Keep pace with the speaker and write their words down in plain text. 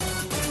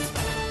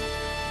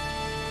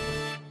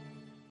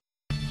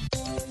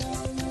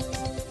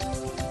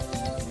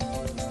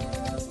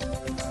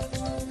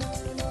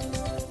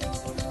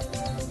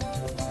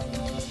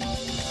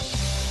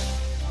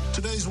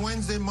is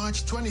Wednesday,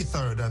 March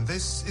 23rd, and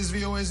this is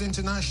VOA's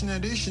International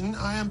Edition.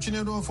 I am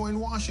Chinedu Ofo in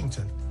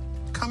Washington.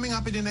 Coming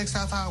up in the next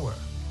half hour,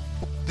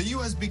 the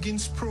U.S.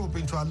 begins probe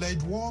into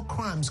alleged war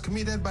crimes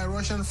committed by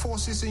Russian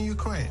forces in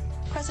Ukraine.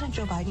 President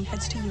Joe Biden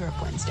heads to Europe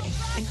Wednesday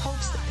in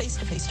hopes that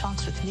face-to-face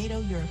talks with NATO,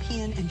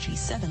 European, and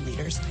G7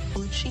 leaders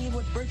will achieve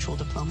what virtual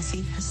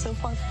diplomacy has so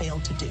far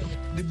failed to do.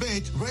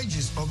 Debate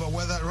rages over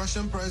whether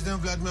Russian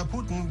President Vladimir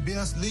Putin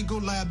bears legal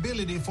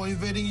liability for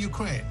invading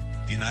Ukraine.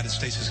 The United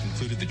States has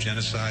concluded that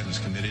genocide was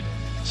committed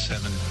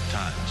 7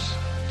 times.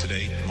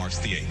 Today marks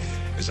the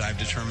 8th, as I've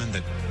determined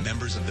that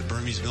members of the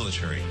Burmese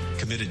military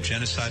committed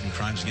genocide and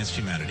crimes against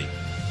humanity.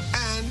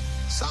 And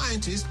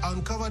scientists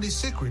uncovered the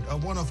secret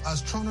of one of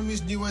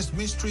astronomy's newest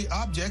mystery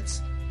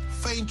objects,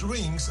 faint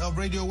rings of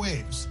radio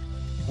waves.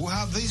 We'll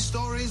have these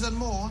stories and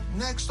more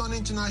next on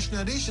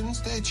International Edition.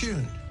 Stay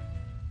tuned.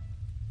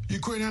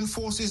 Ukrainian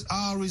forces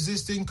are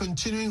resisting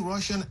continuing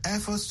Russian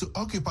efforts to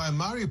occupy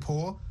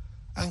Mariupol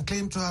and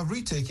claim to have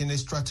retaken a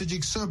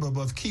strategic suburb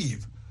of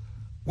Kyiv.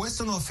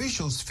 Western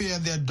officials fear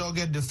their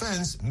dogged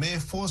defense may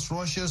force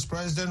Russia's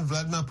President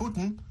Vladimir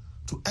Putin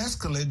to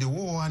escalate the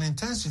war and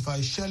intensify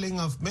shelling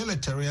of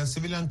military and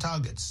civilian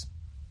targets.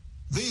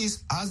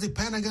 This as the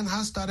Pentagon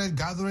has started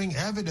gathering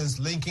evidence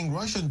linking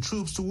Russian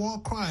troops to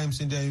war crimes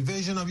in their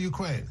invasion of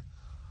Ukraine.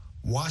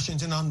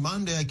 Washington on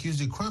Monday accused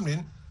the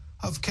Kremlin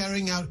of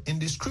carrying out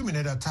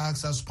indiscriminate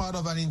attacks as part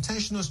of an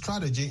intentional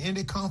strategy in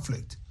the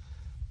conflict.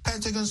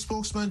 Pentagon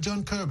spokesman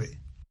John Kirby.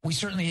 We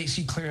certainly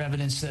see clear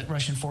evidence that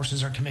Russian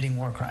forces are committing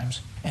war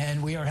crimes,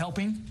 and we are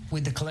helping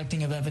with the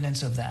collecting of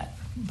evidence of that.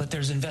 But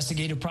there's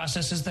investigative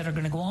processes that are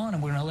going to go on,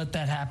 and we're going to let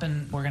that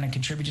happen. We're going to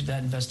contribute to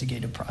that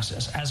investigative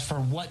process. As for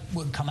what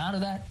would come out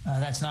of that,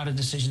 that's not a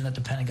decision that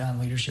the Pentagon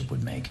leadership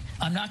would make.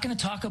 I'm not going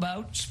to talk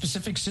about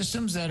specific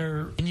systems that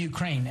are in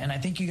Ukraine, and I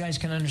think you guys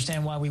can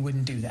understand why we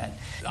wouldn't do that.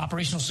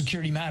 Operational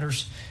security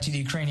matters to the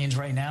Ukrainians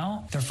right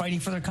now. They're fighting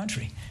for their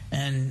country,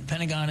 and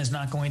Pentagon is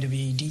not going to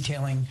be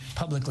detailing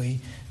publicly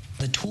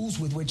the tools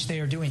with which they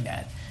are doing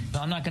that.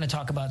 I'm not going to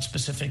talk about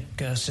specific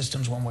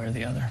systems one way or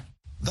the other.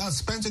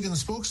 That's Pentagon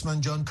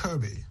spokesman John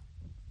Kirby.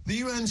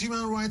 The UN's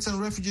Human Rights and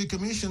Refugee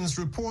Commissions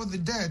report the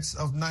deaths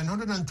of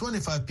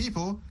 925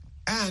 people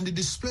and the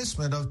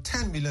displacement of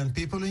 10 million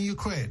people in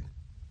Ukraine.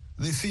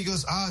 The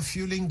figures are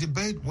fueling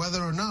debate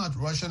whether or not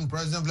Russian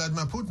President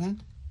Vladimir Putin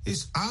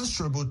is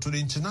answerable to the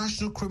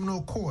International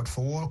Criminal Court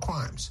for war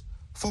crimes.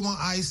 Former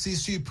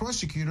ICC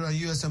prosecutor and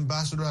U.S.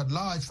 Ambassador at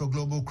Large for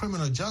Global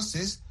Criminal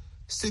Justice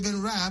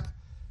Stephen Rapp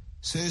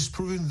says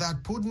proving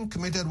that Putin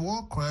committed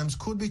war crimes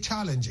could be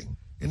challenging.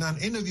 In an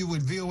interview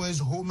with VOA's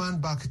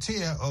Homan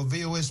Barkatia of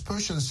VOA's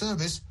Persian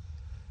service,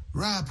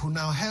 Rapp, who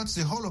now heads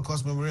the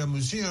Holocaust Memorial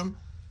Museum,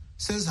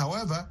 says,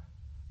 however,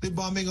 the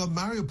bombing of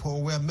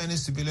Mariupol, where many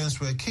civilians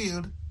were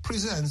killed,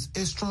 presents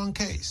a strong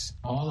case.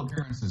 All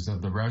appearances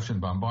of the Russian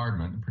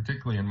bombardment,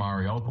 particularly in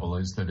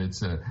Mariupol, is that it's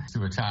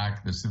to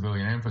attack the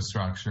civilian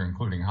infrastructure,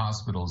 including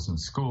hospitals and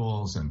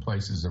schools and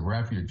places of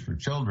refuge for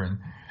children,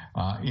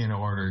 in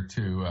order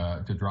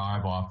to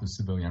drive off the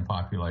civilian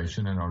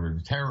population, in order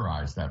to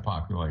terrorize that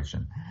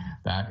population.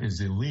 That is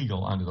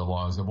illegal under the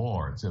laws of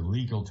war. It's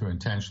illegal to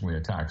intentionally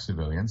attack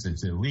civilians.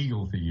 It's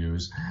illegal to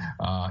use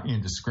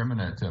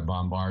indiscriminate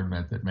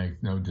bombardment that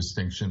make no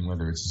distinction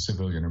whether it's a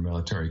civilian or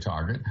military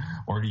target,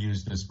 or to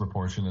use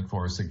disproportionate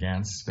force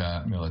against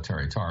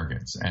military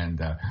targets.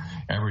 And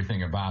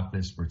everything about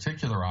this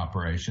particular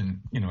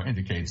operation,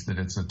 indicates that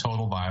it's a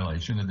total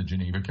violation of the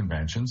Geneva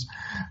Conventions,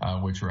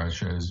 which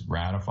Russia has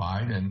ratified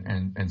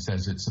and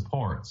says it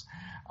supports.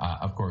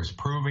 Of course,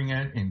 proving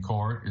it in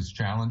court is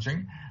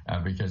challenging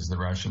because the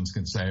Russians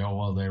can say, oh,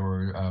 well, they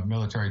were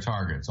military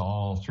targets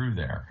all through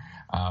there.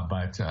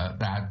 But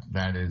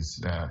that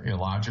is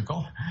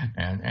illogical.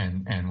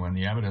 And when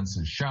the evidence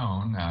is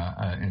shown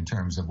in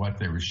terms of what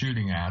they were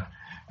shooting at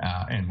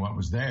and what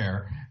was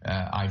there,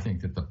 I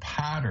think that the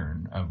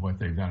pattern of what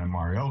they've done in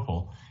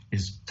Mariupol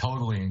is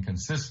totally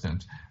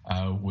inconsistent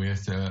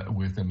with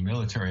a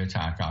military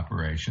attack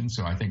operation.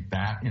 So I think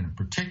that in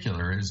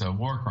particular is a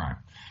war crime.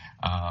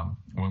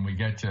 When we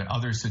get to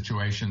other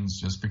situations,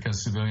 just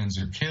because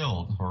civilians are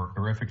killed,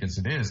 horrific as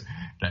it is,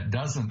 that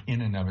doesn't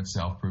in and of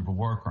itself prove a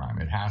war crime.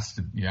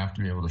 You have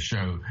to be able to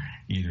show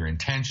either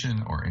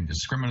intention or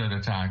indiscriminate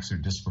attacks or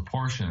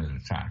disproportionate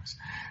attacks.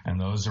 And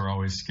those are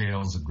always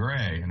scales of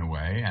gray in a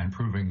way, and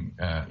proving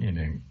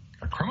in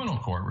a criminal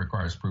court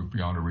requires proof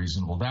beyond a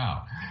reasonable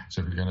doubt.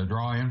 So if you're going to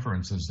draw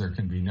inferences, there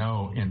can be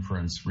no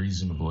inference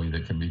reasonably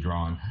that can be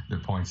drawn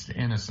that points to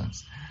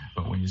innocence.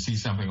 But when you see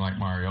something like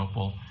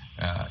Mariupol,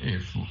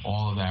 if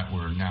all of that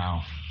were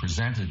now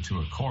presented to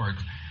a court,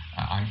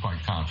 I'm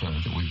quite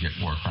confident that we get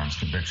war crimes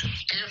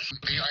convictions.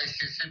 If the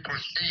ICC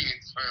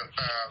proceeds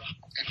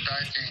with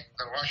indicting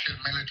the Russian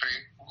military,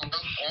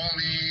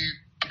 only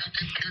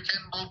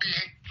Putin will be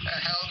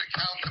held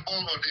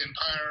accountable, or the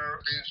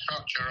entire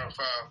structure of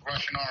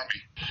Russian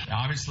army?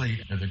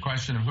 Obviously, the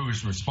question of who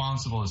is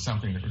responsible is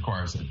something that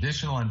requires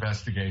additional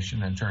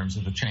investigation in terms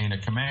of the chain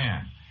of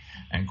command.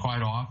 And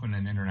quite often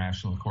in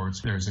international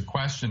courts, there's a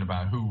question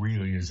about who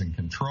really is in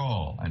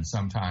control. And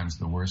sometimes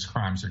the worst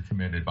crimes are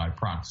committed by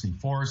proxy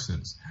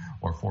forces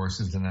or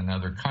forces in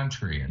another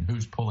country, and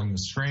who's pulling the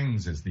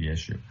strings is the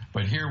issue.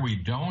 But here we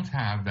don't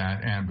have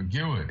that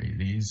ambiguity.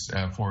 These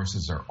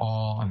forces are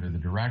all under the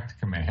direct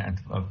command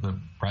of the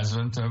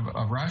president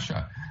of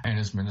Russia and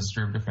his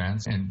Minister of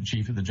Defense and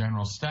Chief of the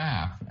General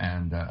Staff.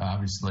 And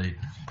obviously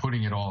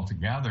putting it all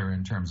together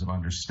in terms of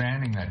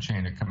understanding that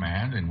chain of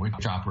command and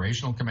which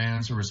operational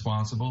commands are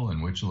responsible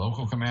and which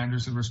local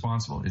commanders are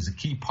responsible is a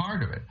key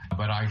part of it.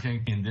 But I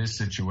think in this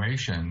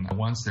situation,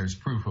 once there's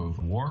proof of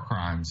war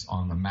crimes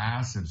on the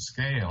massive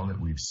scale that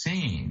we've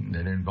seen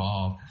that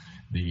involve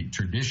the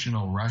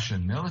traditional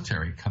Russian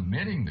military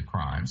committing the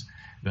crimes,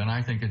 then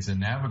I think it's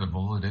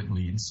inevitable that it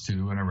leads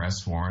to an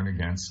arrest warrant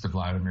against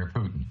Vladimir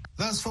Putin.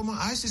 That's former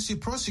ICC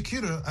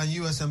prosecutor and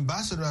U.S.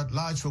 Ambassador at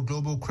Large for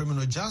Global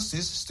Criminal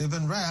Justice,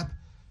 Stephen Rapp,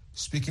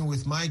 speaking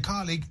with my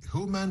colleague,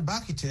 Houman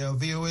Bakite of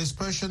VOA's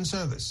Persian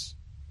service.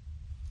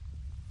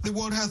 The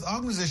World Health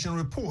Organization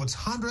reports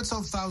hundreds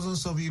of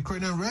thousands of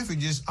Ukrainian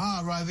refugees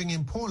are arriving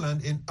in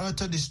Poland in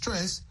utter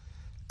distress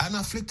and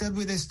afflicted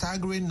with a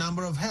staggering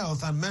number of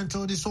health and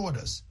mental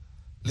disorders.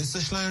 Lisa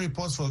Schlein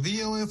reports for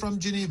VOA from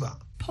Geneva.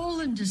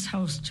 Poland is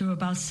host to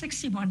about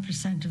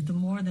 61% of the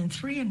more than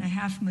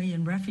 3.5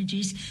 million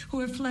refugees who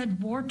have fled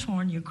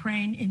war-torn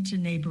Ukraine into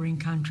neighboring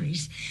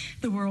countries.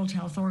 The World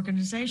Health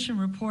Organization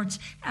reports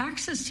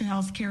access to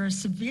health care is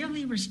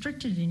severely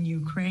restricted in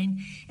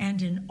Ukraine,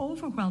 and an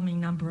overwhelming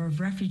number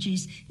of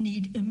refugees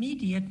need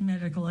immediate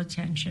medical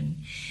attention.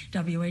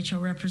 WHO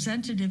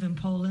representative in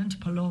Poland,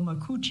 Paloma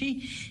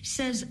Kuczi,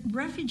 says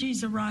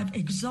refugees arrive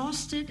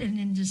exhausted and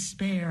in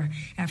despair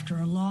after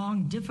a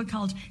long,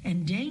 difficult,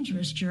 and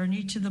dangerous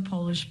journey to the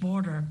Polish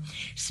border.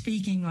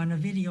 Speaking on a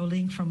video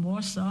link from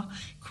Warsaw,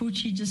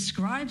 Kuczi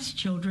describes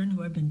children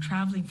who have been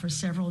traveling for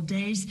several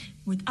days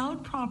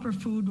without proper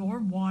food or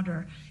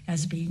water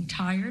as being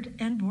tired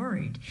and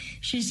worried.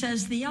 She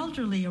says the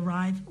elderly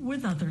arrive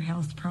with other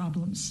health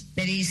problems.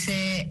 There is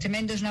a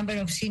tremendous number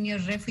of senior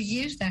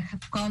refugees that have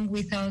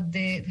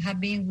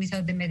been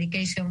without the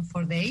medication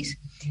for days.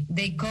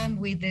 They come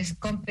with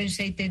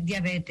compensated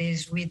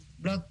diabetes, with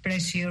blood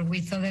pressure,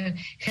 with other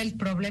health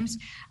problems.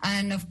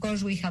 And of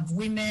course, we have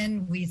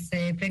women with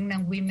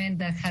pregnant women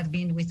that have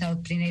been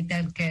without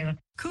prenatal care.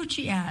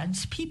 Kuczi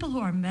adds people who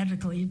are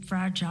medically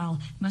fragile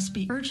must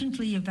be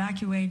urgently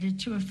evacuated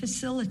to a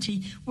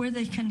facility where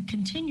they can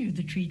continue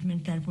the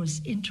treatment that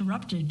was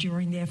interrupted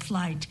during their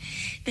flight.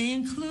 They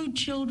include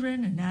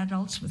children and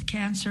adults with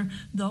cancer,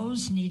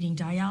 those needing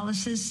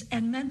dialysis,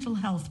 and mental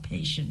health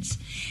patients.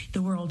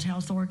 The World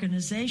Health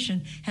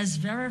Organization has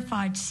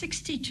verified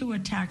 62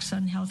 attacks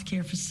on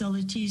healthcare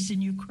facilities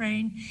in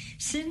Ukraine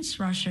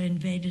since Russia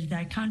invaded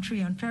that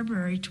country on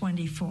February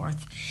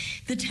 24th.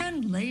 The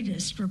 10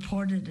 latest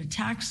reported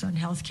attacks on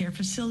healthcare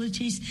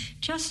facilities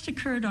just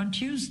occurred on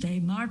Tuesday,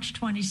 March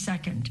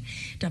 22nd.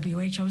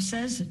 WHO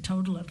says a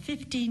total of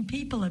 15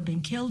 people have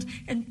been killed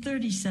and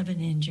 37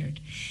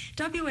 injured.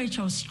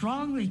 WHO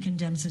strongly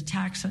condemns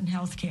attacks on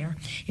healthcare.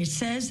 It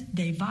says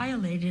they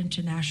violate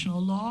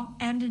international law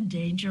and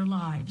endanger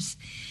lives.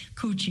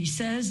 Kuczi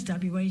says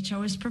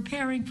WHO is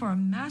preparing for a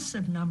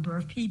massive number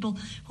of people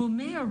who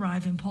may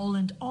arrive in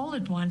Poland all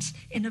at once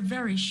in a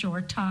very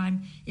short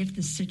time if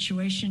the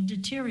situation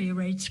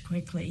deteriorates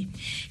quickly.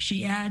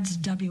 She adds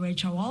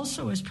WHO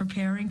also is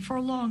preparing for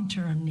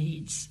long-term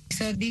needs.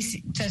 So this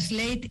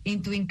translates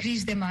into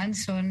increased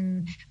demands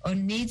on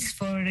needs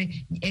for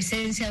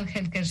essential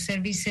healthcare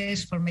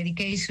services, for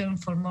medication,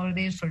 for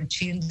mothers, for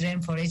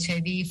children, for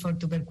HIV, for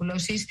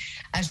tuberculosis,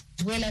 as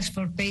well as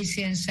for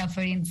patients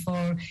suffering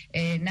for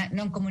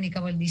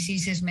non-communicable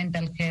diseases,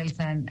 mental health,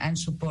 and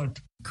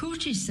support.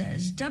 Kuczi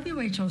says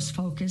WHO's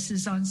focus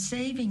is on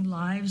saving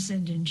lives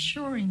and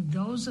ensuring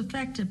those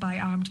affected by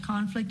armed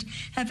conflict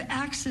have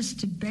access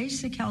to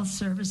basic health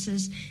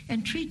services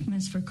and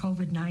treatments for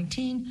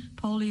COVID-19,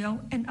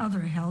 polio, and other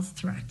health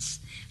threats.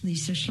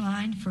 Lisa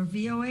Schlein for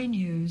VOA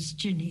News,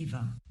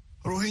 Geneva.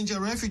 Rohingya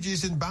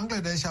refugees in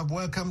Bangladesh have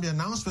welcomed the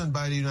announcement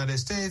by the United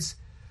States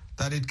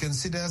that it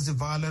considers the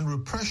violent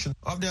repression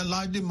of their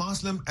largely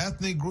Muslim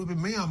ethnic group in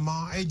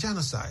Myanmar a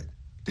genocide.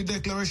 The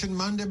declaration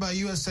Monday by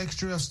U.S.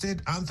 Secretary of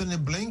State Anthony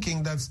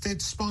Blinken that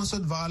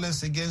state-sponsored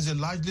violence against the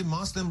largely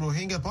Muslim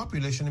Rohingya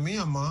population in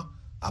Myanmar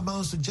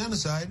amounts to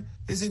genocide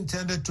is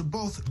intended to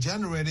both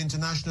generate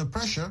international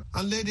pressure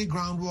and lay the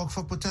groundwork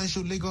for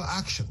potential legal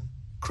action.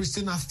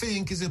 Christina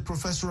Fink is a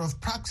professor of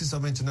practice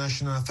of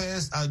international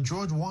affairs at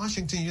George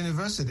Washington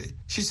University.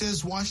 She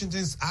says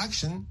Washington's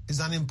action is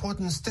an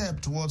important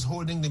step towards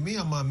holding the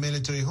Myanmar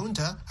military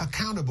junta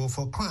accountable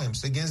for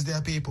crimes against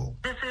their people.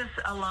 This is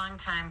a long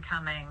time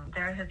coming.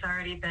 There has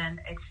already been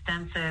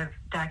extensive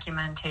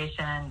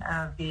documentation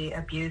of the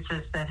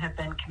abuses that have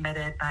been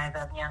committed by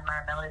the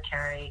Myanmar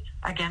military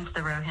against the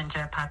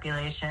Rohingya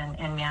population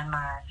in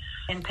Myanmar.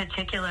 In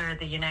particular,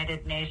 the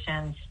United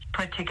Nations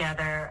put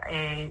together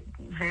a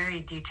very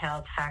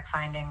detailed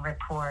fact-finding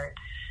report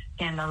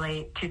in the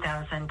late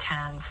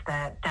 2010s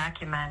that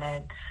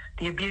documented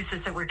the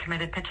abuses that were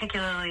committed,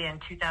 particularly in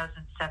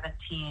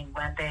 2017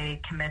 when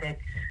they committed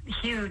a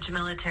huge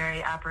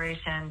military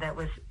operation that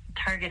was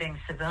targeting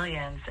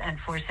civilians and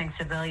forcing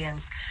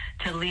civilians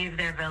to leave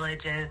their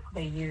villages.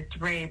 They used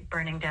rape,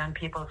 burning down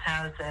people's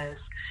houses,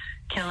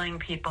 killing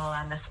people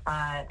on the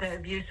spot. The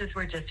abuses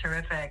were just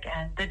horrific,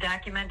 and the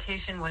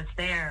documentation was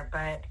there,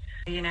 but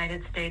the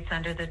United States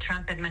under the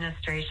Trump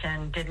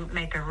administration didn't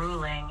make a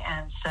ruling,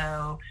 and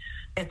so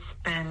it's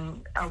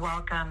been a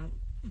welcome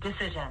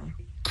decision.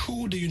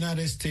 Could the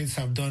United States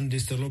have done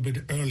this a little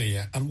bit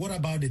earlier? And what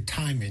about the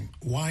timing?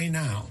 Why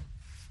now?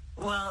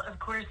 Well, of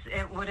course,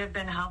 it would have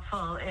been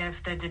helpful if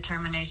the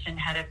determination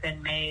had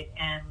been made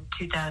in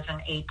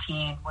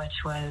 2018, which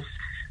was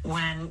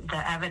when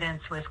the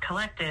evidence was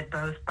collected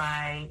both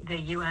by the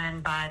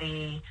UN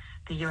body,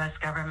 the U.S.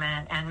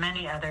 government, and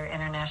many other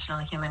international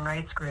human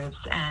rights groups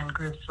and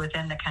groups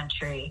within the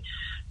country.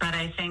 But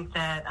I think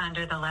that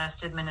under the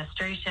last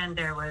administration,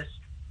 there was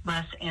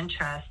less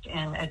interest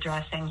in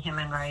addressing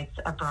human rights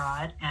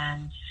abroad,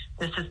 and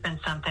this has been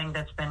something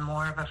that's been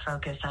more of a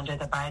focus under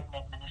the Biden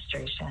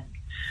administration.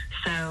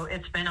 So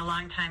it's been a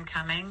long time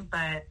coming,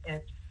 but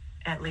it's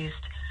at least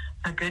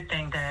a good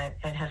thing that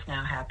it has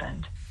now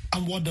happened.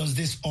 And what does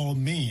this all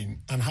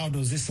mean, and how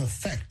does this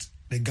affect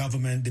the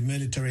government, the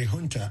military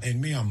junta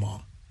in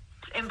Myanmar?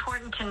 It's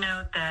important to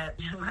note that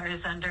Myanmar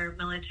is under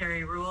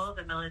military rule.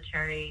 The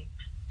military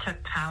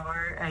took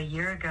power a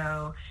year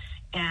ago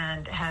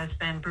and has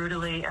been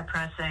brutally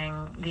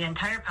oppressing the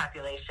entire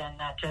population,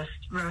 not just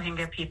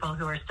Rohingya people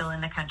who are still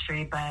in the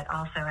country, but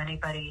also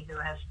anybody who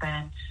has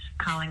been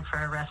calling for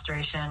a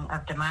restoration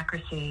of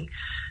democracy.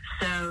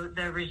 So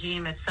the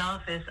regime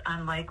itself is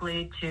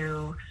unlikely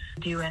to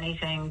do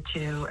anything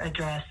to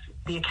address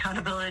the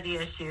accountability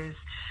issues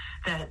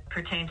that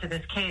pertain to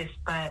this case.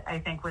 But I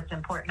think what's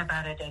important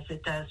about it is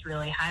it does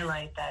really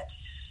highlight that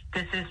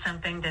this is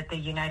something that the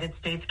United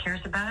States cares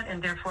about,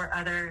 and therefore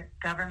other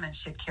governments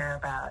should care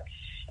about.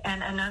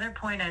 And another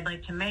point I'd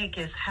like to make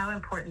is how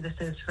important this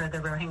is for the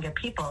Rohingya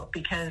people,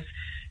 because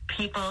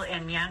people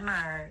in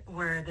Myanmar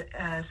were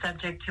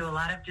subject to a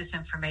lot of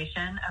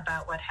disinformation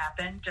about what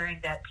happened during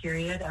that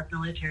period of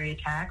military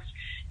attacks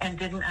and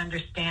didn't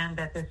understand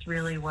that this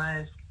really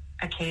was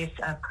a case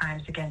of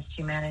crimes against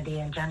humanity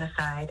and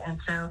genocide. And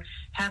so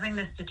having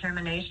this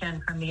determination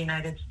from the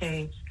United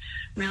States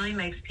really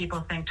makes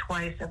people think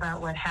twice about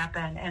what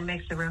happened and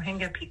makes the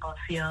Rohingya people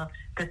feel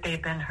that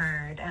they've been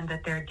heard and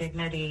that their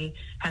dignity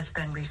has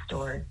been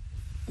restored.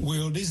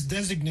 Will this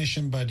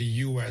designation by the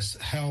U.S.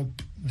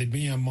 help the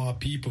Myanmar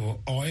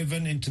people or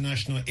even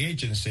international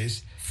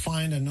agencies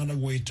find another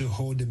way to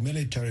hold the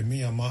military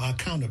Myanmar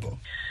accountable?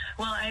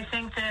 Well, I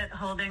think that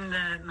holding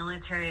the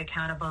military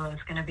accountable is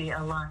going to be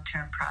a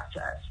long-term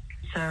process.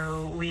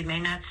 So we may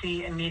not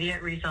see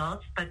immediate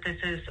results, but this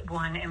is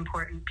one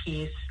important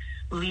piece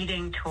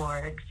leading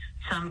towards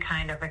some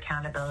kind of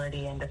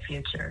accountability in the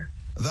future.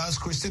 That's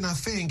Christina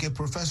Fink, a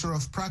professor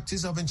of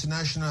practice of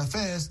international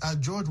affairs at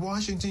George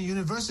Washington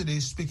University,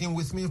 speaking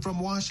with me from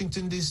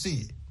Washington,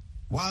 D.C.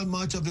 While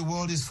much of the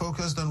world is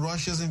focused on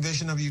Russia's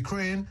invasion of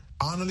Ukraine,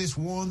 analysts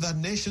warn that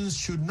nations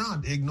should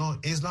not ignore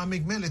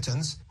Islamic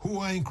militants who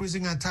are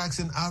increasing attacks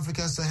in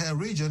Africa's Sahel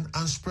region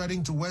and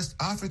spreading to West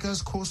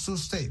Africa's coastal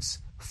states.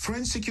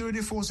 French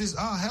security forces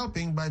are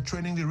helping by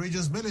training the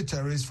region's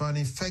militaries for an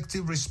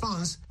effective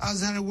response,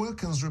 as Harry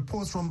Wilkins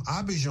reports from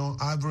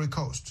Abidjan, Ivory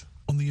Coast.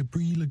 On the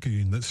Abri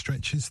Lagoon that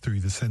stretches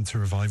through the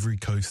centre of Ivory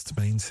Coast's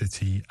main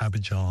city,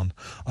 Abidjan,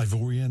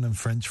 Ivorian and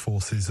French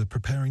forces are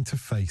preparing to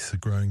face a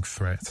growing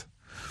threat.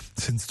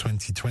 Since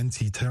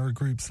 2020, terror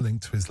groups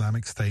linked to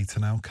Islamic State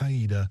and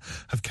Al-Qaeda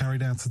have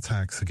carried out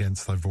attacks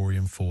against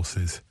Ivorian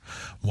forces.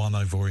 One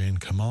Ivorian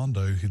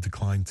commando, who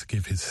declined to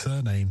give his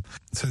surname,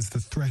 says the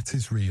threat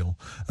is real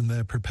and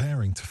they're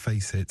preparing to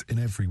face it in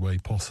every way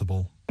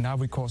possible. In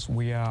Ivory Coast,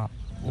 we are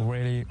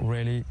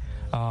really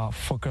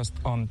focused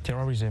on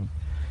terrorism,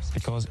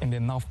 because in the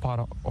north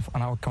part of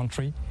our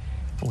country,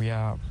 we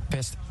are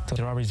faced to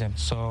terrorism.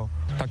 So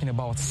talking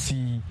about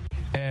sea,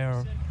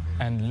 air,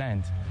 and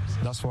land,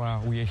 that's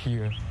why we are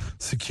here.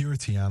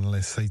 Security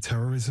analysts say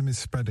terrorism is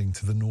spreading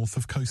to the north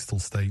of coastal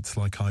states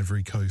like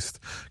Ivory Coast,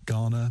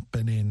 Ghana,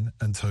 Benin,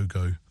 and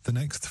Togo, the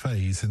next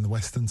phase in the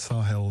Western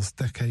Sahel's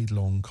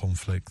decade-long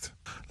conflict.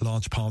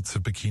 Large parts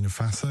of Burkina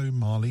Faso,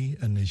 Mali,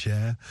 and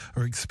Niger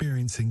are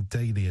experiencing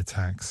daily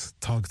attacks,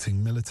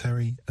 targeting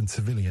military and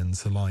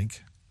civilians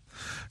alike.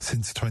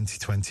 Since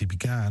 2020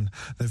 began,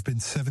 there have been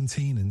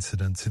 17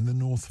 incidents in the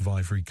north of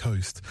Ivory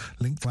Coast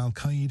linked to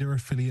Al-Qaeda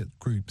affiliate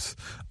groups,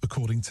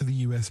 according to the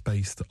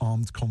US-based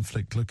Armed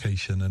Conflict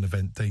Location and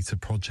Event Data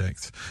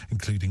Project,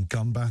 including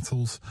gun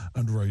battles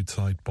and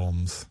roadside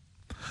bombs.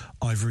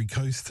 Ivory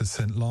Coast has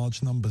sent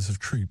large numbers of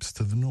troops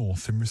to the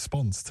north in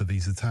response to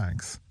these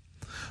attacks.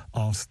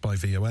 Asked by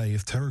VOA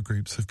if terror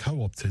groups have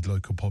co-opted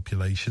local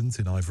populations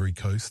in Ivory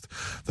Coast,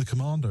 the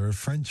commander of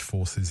French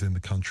forces in the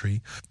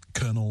country,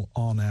 Colonel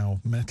Arnaud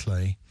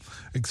Metley,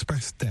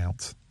 expressed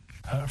doubt.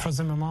 For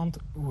the moment,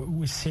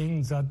 we're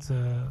seeing that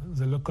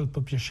the local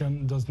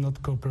population does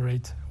not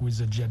cooperate with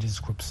the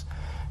jihadist groups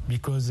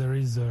because there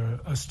is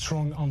a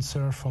strong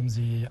answer from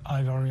the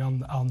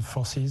Ivorian armed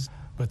forces.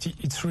 But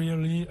it's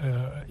really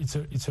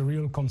it's a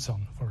real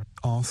concern for us.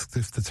 Asked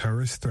if the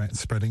terrorist threat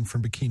spreading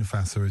from Burkina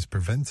Faso is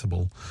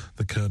preventable,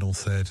 the colonel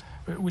said,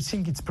 "We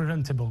think it's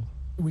preventable.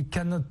 We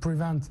cannot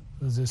prevent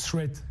the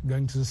threat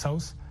going to the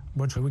south,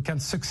 but we can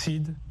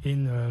succeed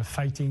in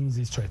fighting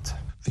this threat."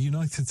 The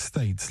United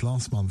States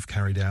last month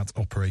carried out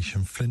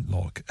Operation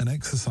Flintlock, an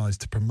exercise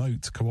to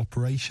promote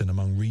cooperation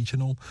among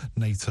regional,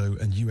 NATO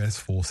and US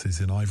forces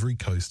in Ivory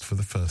Coast for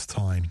the first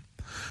time.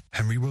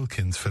 Henry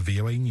Wilkins for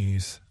VOA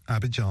News,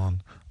 Abidjan,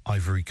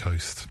 Ivory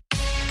Coast.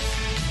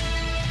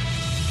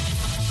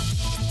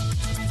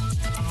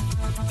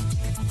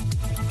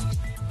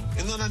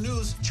 In other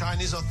news,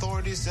 Chinese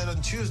authorities said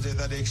on Tuesday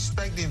that they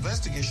expect the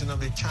investigation of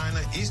the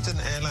China Eastern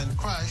Airline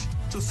crash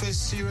to face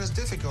serious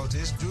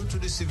difficulties due to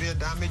the severe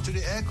damage to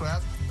the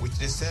aircraft, which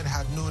they said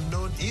had no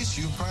known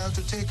issue prior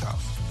to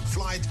takeoff.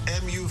 Flight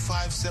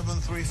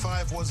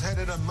MU-5735 was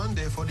headed on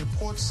Monday for the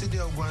port city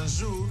of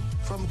Guangzhou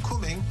from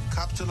Kunming,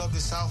 capital of the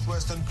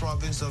southwestern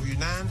province of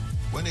Yunnan,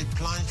 when it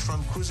plunged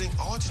from cruising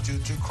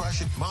altitude to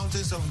crash in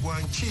mountains of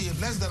Guangxi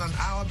less than an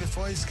hour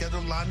before its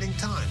scheduled landing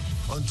time.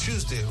 On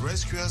Tuesday,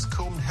 rescuers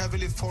combed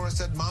heavily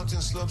forested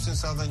mountain slopes in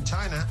southern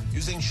China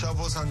using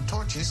shovels and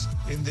torches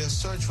in their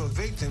search for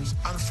victims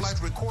and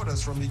flight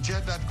recorders from the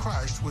jet that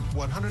crashed with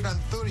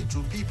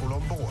 132 people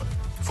on board.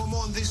 For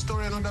more on this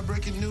story and other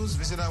breaking news,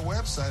 visit our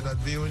website at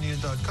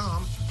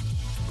voanews.com.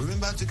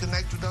 Remember to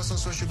connect with us on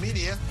social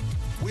media.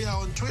 We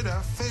are on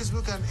Twitter,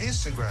 Facebook, and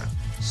Instagram.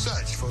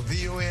 Search for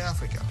VOA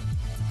Africa.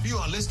 You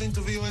are listening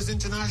to VOA's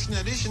International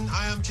Edition.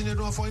 I am Chinedu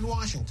Ofo in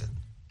Washington.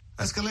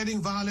 Escalating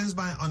violence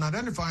by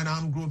unidentified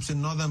armed groups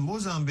in northern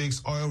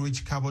Mozambique's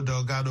oil-rich Cabo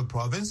Delgado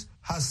province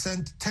has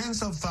sent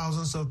tens of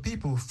thousands of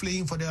people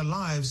fleeing for their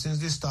lives since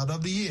the start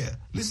of the year.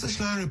 Lisa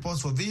Schlein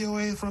reports for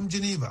VOA from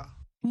Geneva.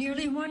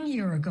 Nearly 1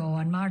 year ago,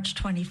 on March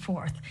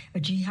 24th, a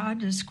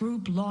jihadist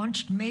group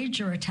launched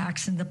major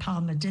attacks in the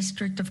Palma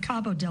district of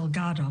Cabo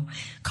Delgado,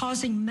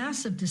 causing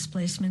massive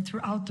displacement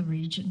throughout the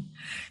region.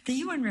 The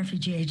UN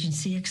Refugee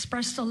Agency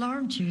expressed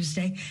alarm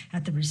Tuesday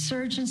at the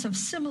resurgence of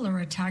similar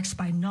attacks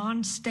by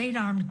non-state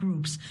armed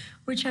groups,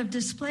 which have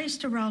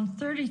displaced around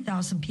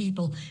 30,000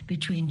 people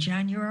between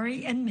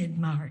January and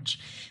mid-March.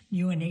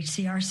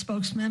 UNHCR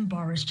spokesman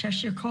Boris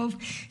Cheshirkov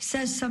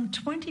says some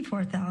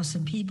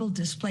 24,000 people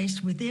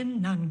displaced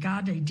within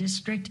Nangade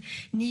district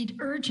need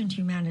urgent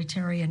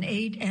humanitarian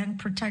aid and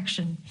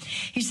protection.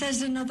 He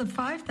says another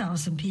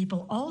 5,000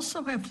 people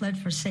also have fled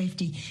for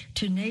safety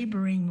to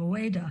neighboring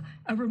Mueda,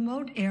 a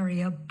remote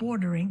area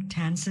bordering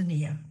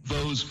Tanzania.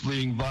 Those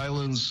fleeing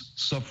violence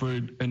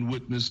suffered and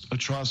witnessed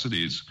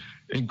atrocities,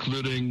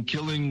 including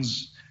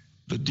killings,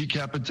 the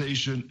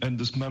decapitation and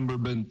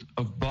dismemberment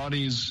of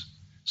bodies,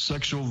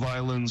 sexual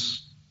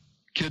violence,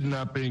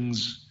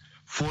 kidnappings,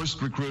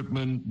 forced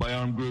recruitment by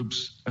armed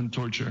groups, and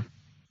torture.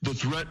 The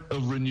threat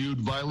of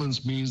renewed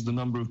violence means the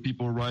number of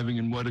people arriving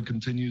in Mueda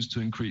continues to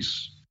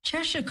increase.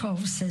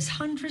 Cheshirkov says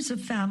hundreds of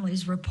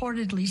families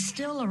reportedly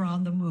still are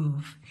on the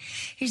move.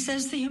 He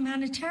says the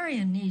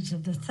humanitarian needs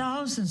of the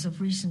thousands of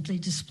recently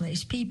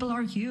displaced people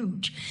are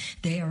huge.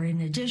 They are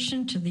in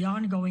addition to the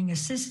ongoing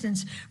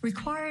assistance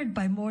required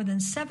by more than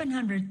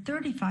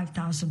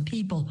 735,000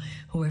 people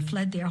who have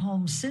fled their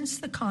homes since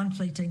the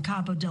conflict in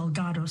Cabo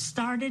Delgado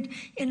started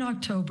in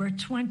October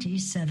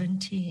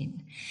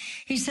 2017.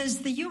 He says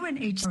the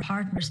UNHCR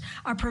partners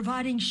are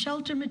providing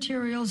shelter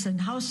materials and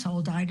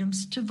household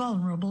items to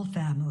vulnerable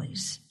families.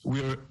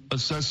 We are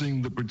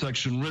assessing the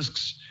protection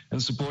risks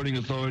and supporting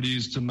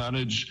authorities to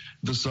manage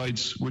the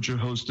sites which are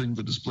hosting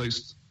the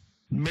displaced.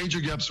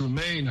 Major gaps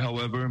remain,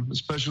 however,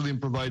 especially in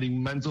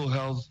providing mental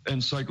health and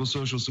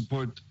psychosocial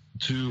support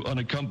to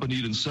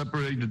unaccompanied and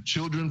separated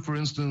children, for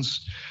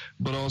instance,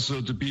 but also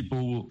to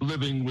people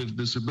living with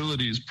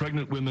disabilities,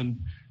 pregnant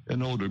women,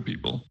 and older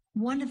people.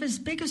 One of his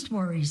biggest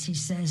worries, he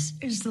says,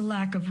 is the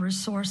lack of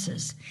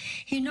resources.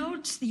 He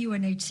notes the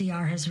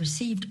UNHCR has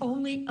received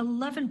only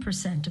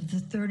 11% of the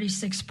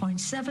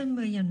 $36.7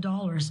 million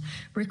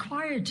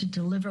required to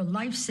deliver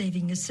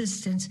life-saving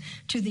assistance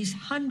to these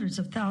hundreds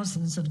of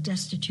thousands of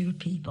destitute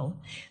people.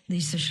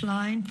 Lisa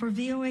Schlein for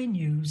VOA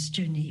News,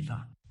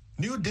 Geneva.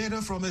 New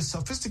data from a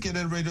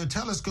sophisticated radio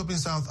telescope in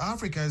South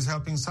Africa is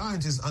helping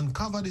scientists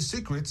uncover the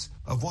secrets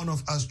of one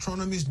of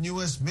astronomy's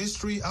newest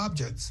mystery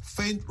objects,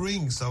 faint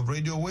rings of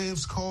radio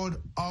waves called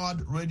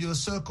odd radio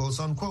circles,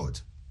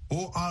 unquote.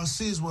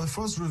 ORCs were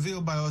first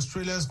revealed by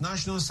Australia's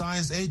National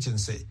Science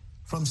Agency.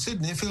 From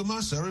Sydney, Phil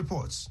Mercer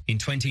reports. In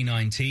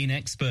 2019,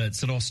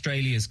 experts at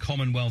Australia's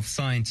Commonwealth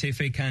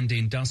Scientific and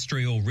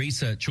Industrial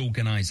Research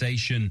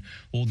Organisation,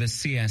 or the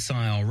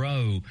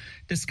CSIRO,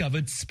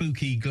 discovered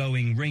spooky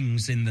glowing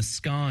rings in the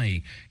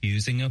sky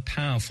using a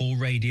powerful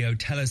radio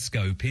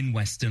telescope in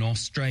Western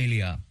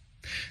Australia.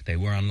 They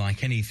were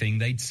unlike anything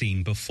they'd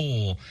seen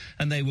before,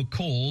 and they were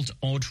called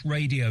odd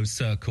radio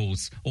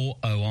circles, or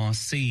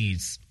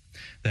ORCs.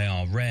 They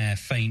are rare,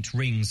 faint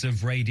rings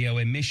of radio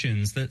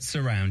emissions that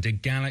surround a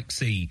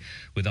galaxy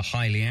with a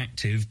highly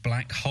active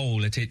black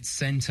hole at its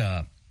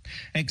centre.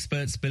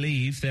 Experts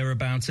believe they're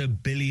about 1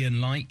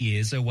 billion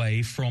light-years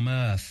away from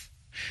Earth.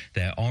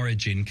 Their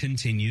origin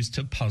continues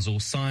to puzzle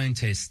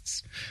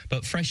scientists,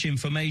 but fresh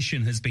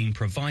information has been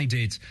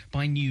provided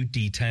by new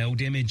detailed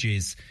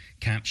images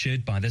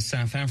captured by the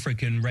South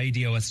African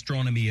Radio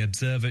Astronomy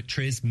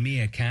Observatory's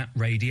Meerkat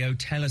radio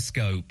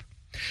telescope.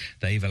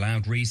 They've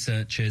allowed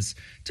researchers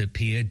to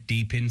peer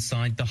deep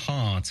inside the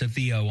heart of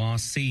the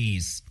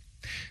ORCs.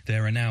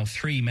 There are now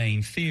 3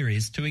 main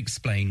theories to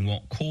explain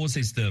what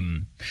causes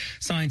them.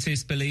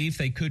 Scientists believe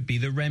they could be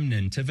the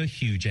remnant of a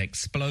huge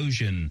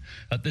explosion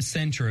at the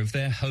center of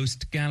their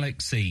host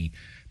galaxy,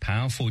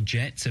 powerful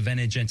jets of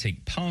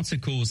energetic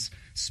particles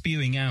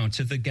spewing out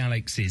of the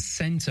galaxy's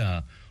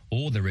center,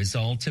 or the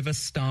result of a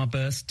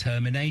starburst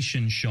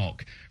termination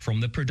shock from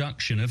the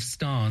production of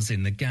stars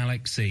in the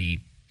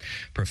galaxy.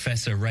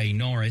 Professor Ray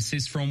Norris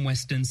is from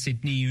Western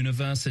Sydney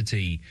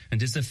University and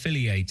is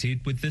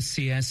affiliated with the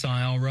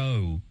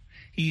CSIRO.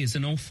 He is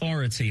an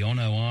authority on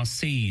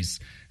ORCs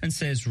and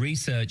says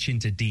research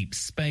into deep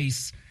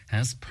space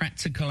has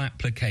practical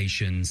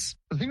applications.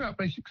 The thing about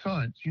basic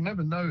science, you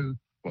never know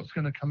what's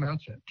going to come out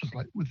of it. Just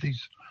like with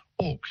these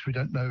orcs, we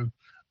don't know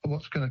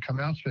what's going to come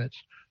out of it.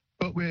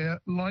 But we're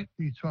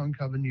likely to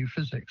uncover new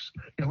physics.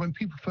 You know, when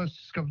people first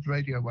discovered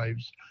radio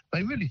waves,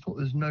 they really thought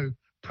there's no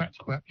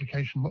practical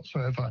application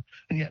whatsoever,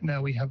 and yet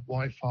now we have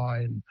Wi-Fi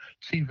and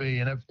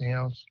TV and everything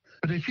else.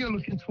 But if you're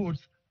looking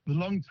towards the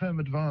long-term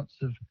advance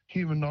of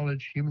human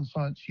knowledge, human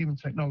science, human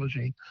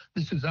technology,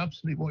 this is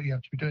absolutely what you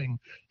have to be doing,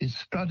 is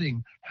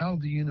studying how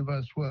the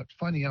universe works,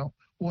 finding out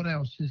what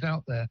else is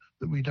out there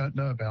that we don't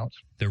know about.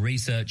 The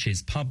research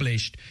is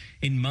published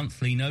in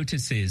monthly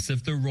notices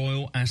of the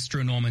Royal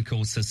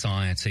Astronomical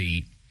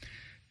Society.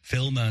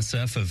 Phil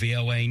Mercer for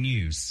VOA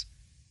News,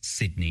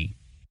 Sydney.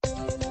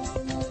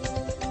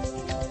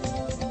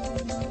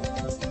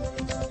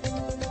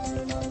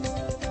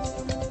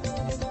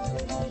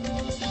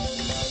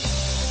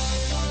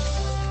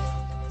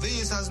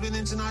 Been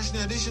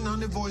International Edition on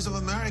the Voice of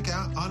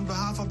America. On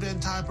behalf of the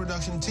entire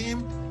production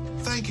team,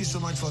 thank you so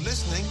much for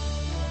listening.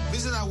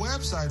 Visit our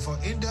website for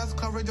in-depth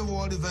coverage of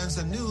world events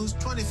and news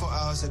 24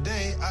 hours a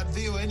day at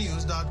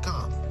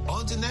voanews.com.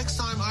 Until next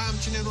time, I am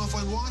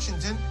Chinedu in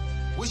Washington,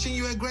 wishing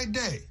you a great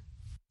day.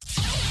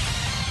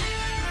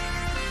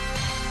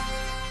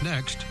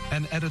 Next,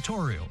 an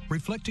editorial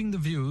reflecting the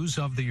views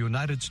of the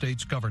United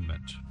States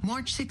government.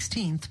 March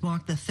 16th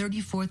marked the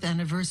 34th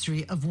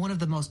anniversary of one of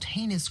the most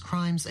heinous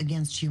crimes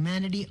against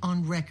humanity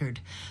on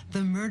record,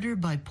 the murder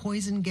by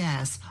poison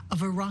gas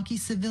of Iraqi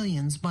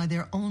civilians by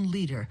their own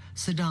leader,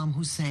 Saddam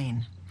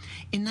Hussein.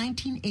 In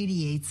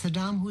 1988,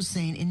 Saddam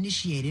Hussein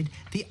initiated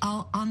the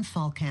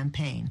Al-Anfal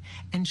campaign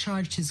and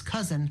charged his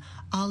cousin,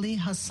 Ali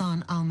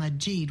Hassan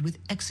al-Majid, with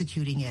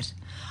executing it.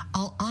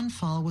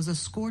 Al-Anfal was a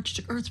scorched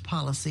earth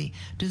policy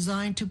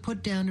designed to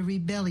put down a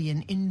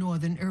rebellion in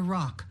northern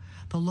Iraq,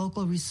 the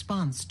local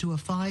response to a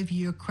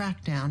 5-year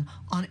crackdown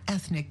on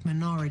ethnic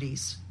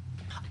minorities.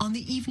 On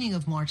the evening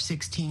of March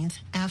 16th,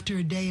 after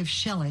a day of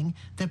shelling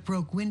that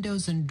broke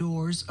windows and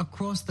doors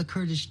across the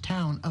Kurdish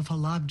town of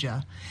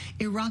Halabja,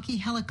 Iraqi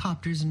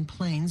helicopters and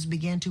planes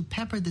began to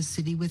pepper the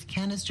city with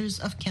canisters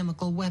of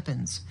chemical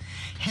weapons.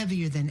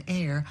 Heavier than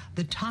air,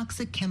 the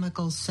toxic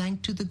chemicals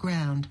sank to the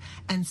ground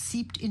and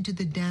seeped into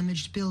the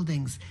damaged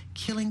buildings,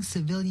 killing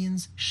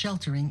civilians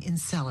sheltering in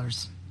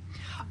cellars.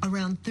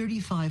 Around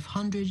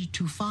 3,500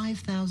 to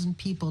 5,000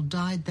 people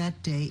died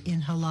that day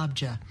in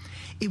Halabja.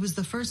 It was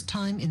the first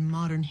time in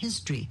modern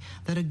history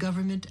that a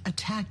government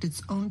attacked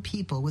its own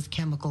people with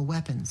chemical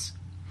weapons.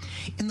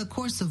 In the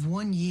course of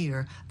 1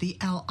 year, the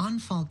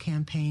Al-Anfal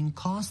campaign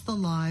cost the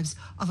lives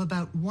of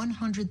about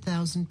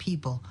 100,000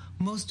 people,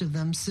 most of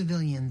them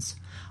civilians.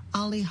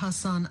 Ali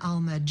Hassan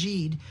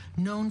al-Majid,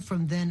 known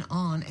from then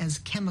on as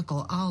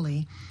Chemical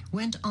Ali,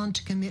 went on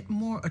to commit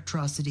more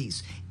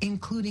atrocities,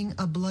 including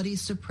a bloody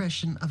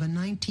suppression of a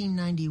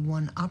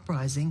 1991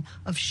 uprising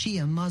of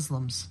Shia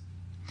Muslims.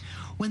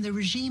 When the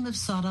regime of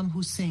Saddam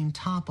Hussein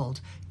toppled,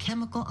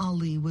 Chemical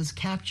Ali was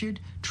captured,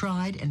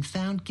 tried, and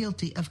found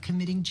guilty of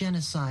committing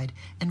genocide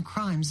and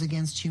crimes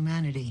against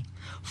humanity.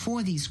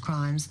 For these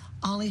crimes,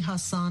 Ali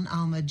Hassan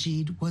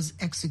al-Majid was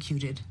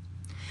executed.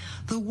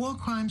 The war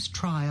crimes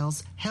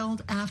trials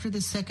held after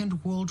the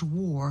Second World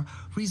War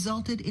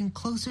resulted in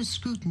closer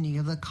scrutiny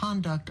of the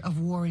conduct of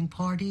warring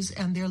parties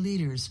and their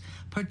leaders,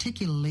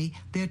 particularly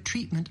their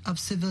treatment of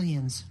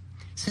civilians.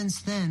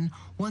 Since then,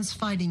 once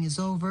fighting is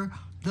over,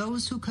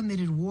 those who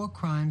committed war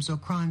crimes or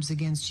crimes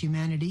against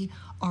humanity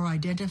are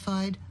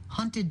identified,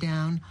 hunted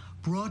down,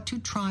 brought to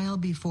trial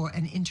before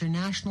an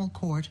international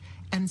court,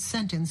 and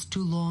sentenced to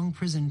long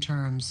prison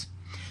terms.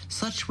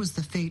 Such was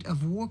the fate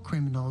of war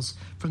criminals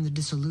from the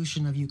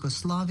dissolution of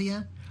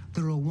Yugoslavia,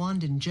 the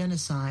Rwandan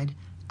genocide,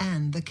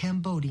 and the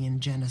Cambodian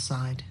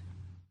genocide.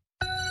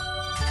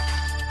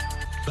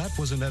 That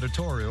was an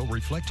editorial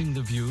reflecting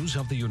the views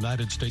of the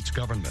United States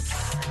government.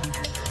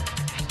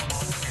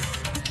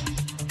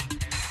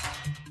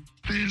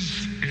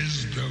 This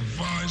is the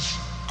voice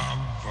of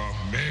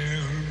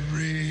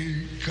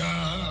America.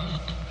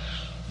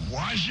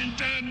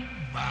 Washington,